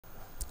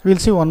We will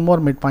see one more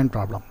midpoint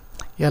problem.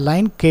 A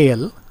line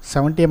KL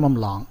 70 mm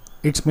long,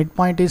 its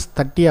midpoint is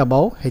 30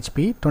 above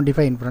HP,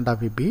 25 in front of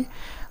VP.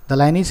 The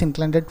line is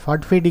inclined at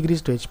 45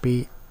 degrees to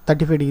HP,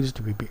 35 degrees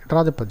to VP.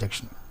 Draw the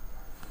projection.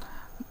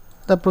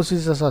 The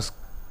procedures are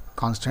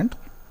constant.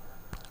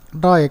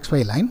 Draw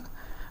XY line.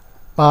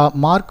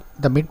 Mark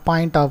the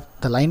midpoint of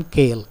the line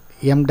KL.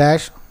 M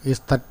dash is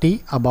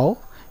 30 above,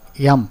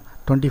 M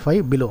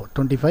 25 below,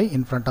 25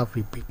 in front of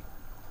VP.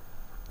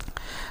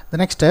 The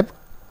next step,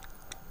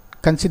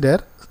 consider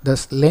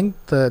this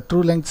length,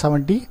 true length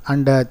 70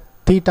 and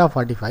theta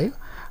 45.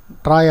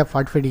 Draw a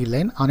 45 degree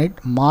line. On it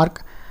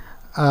mark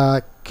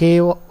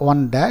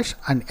K1 dash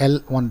and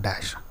L1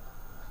 dash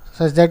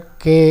such that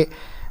K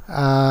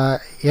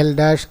L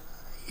dash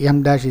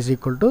M dash is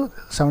equal to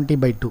 70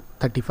 by 2,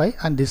 35,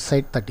 and this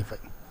side 35.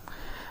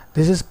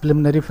 This is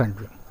preliminary front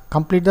view.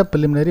 Complete the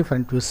preliminary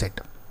front view set.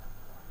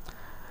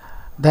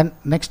 Then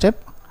next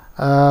step,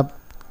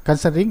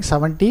 considering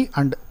 70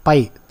 and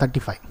pi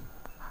 35,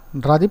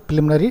 draw the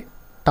preliminary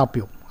top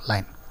view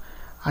line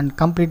and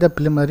complete the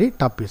preliminary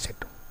top view set.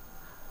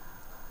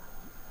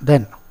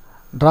 Then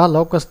draw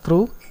locus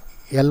through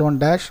L1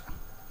 dash,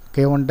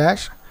 K1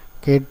 dash,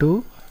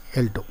 K2,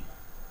 L2.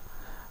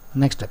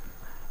 Next step,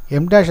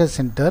 M dash as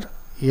center,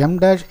 M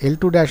dash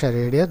L2 dash as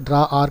radius,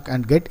 draw arc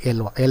and get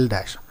L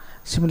dash.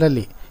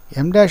 Similarly,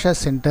 M dash as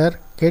center,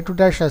 K2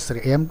 dash as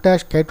M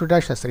dash K2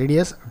 dash as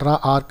radius, draw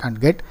arc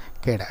and get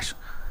K dash.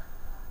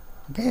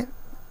 Okay,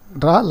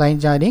 draw line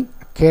joining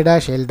K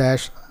dash L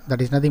dash,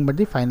 that is nothing but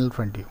the final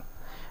front view.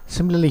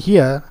 Similarly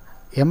here,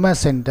 M as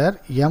center,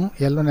 M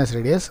L1 as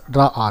radius,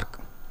 draw arc.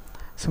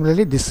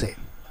 Similarly this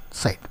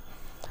side.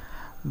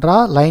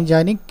 Draw line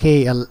joining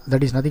KL,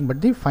 that is nothing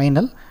but the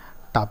final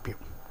top view.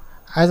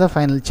 As a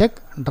final check,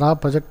 draw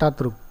projector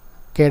through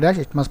K dash,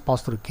 it must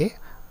pass through K.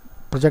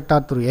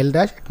 Projector through L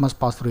dash, it must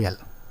pass through L.